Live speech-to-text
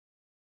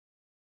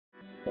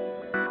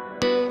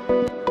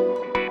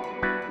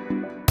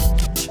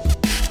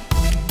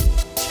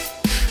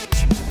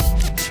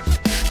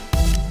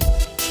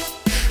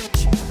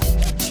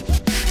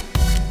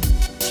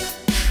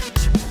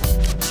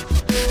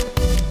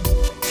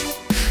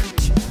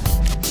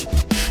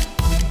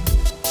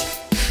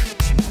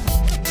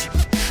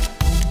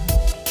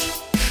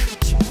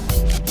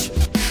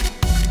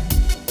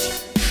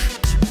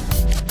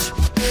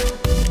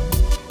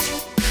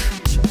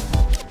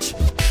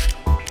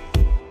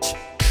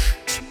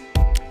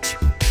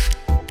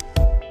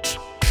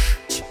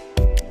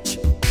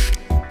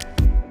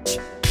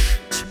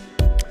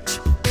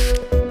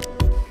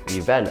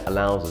event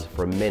allows us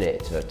for a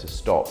minute to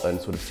stop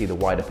and sort of see the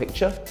wider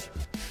picture.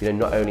 You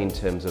know, not only in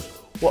terms of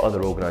what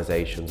other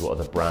organisations, what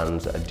other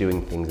brands are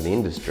doing things in the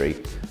industry,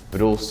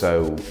 but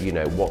also, you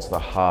know, what's the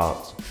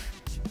heart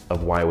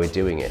of why we're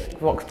doing it.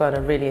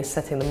 Voxburner really is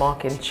setting the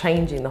market and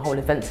changing the whole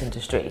events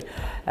industry.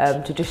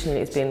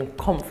 Traditionally it's been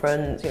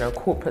conference, you know,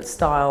 corporate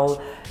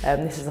style.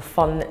 This is a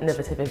fun,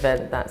 innovative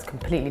event that's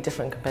completely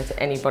different compared to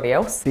anybody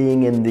else.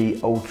 Being in the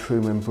Old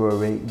Truman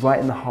Brewery, right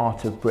in the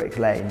heart of Brick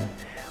Lane,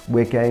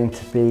 we're going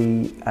to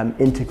be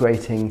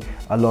integrating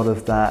a lot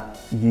of that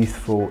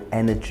youthful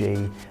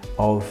energy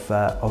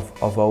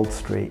of Old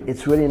Street.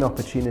 It's really an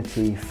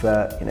opportunity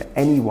for, you know,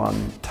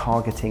 anyone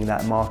targeting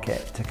that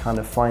market to kind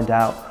of find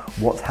out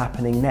what's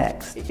happening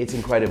next. It's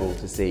incredible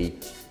to see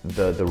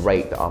the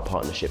rate that our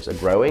partnerships are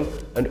growing,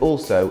 and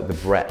also the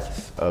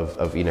breadth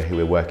of you know, who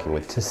we're working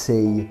with. To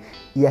see,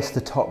 yes,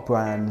 the top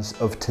brands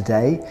of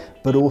today,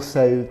 but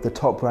also the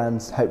top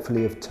brands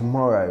hopefully of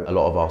tomorrow. A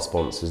lot of our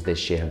sponsors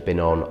this year have been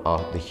on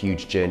the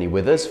huge journey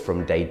with us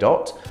from day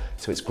dot.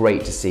 So it's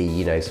great to see,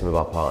 you know, some of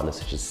our partners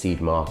such as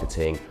Seed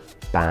Marketing,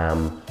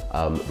 BAM,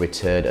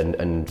 return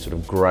and sort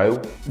of grow.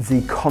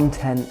 The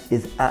content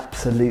is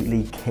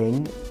absolutely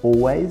king,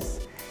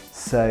 always.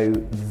 So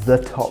the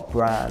top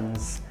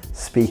brands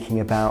speaking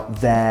about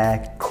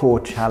their core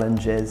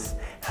challenges,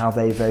 how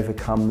they've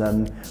overcome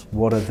them,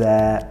 what are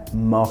their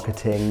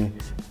marketing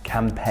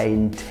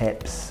campaign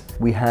tips.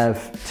 We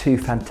have two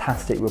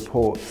fantastic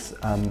reports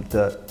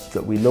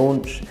that we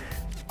launch.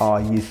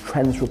 Our Youth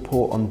Trends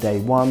report on day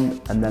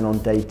one, and then on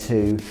day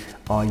two,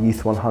 our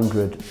Youth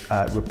 100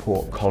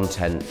 report.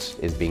 Content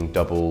is being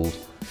doubled,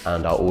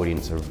 and our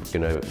audience are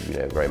going to, you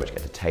know, very much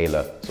get to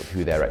tailor sort of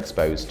who they're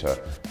exposed to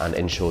and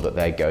ensure that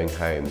they're going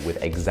home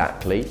with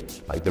exactly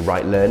like the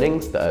right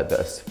learnings that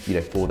are, you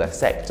know, for their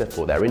sector,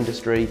 for their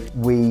industry.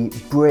 We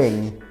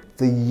bring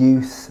the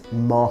youth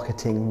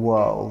marketing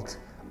world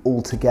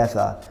all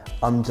together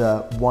under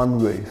one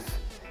roof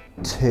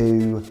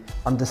to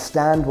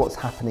understand what's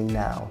happening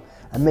now,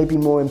 and maybe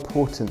more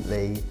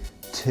importantly,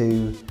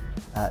 to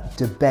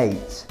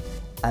debate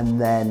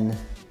and then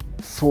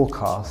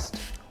forecast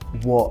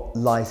what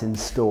lies in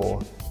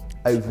store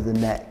over the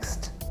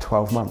next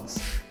 12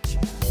 months.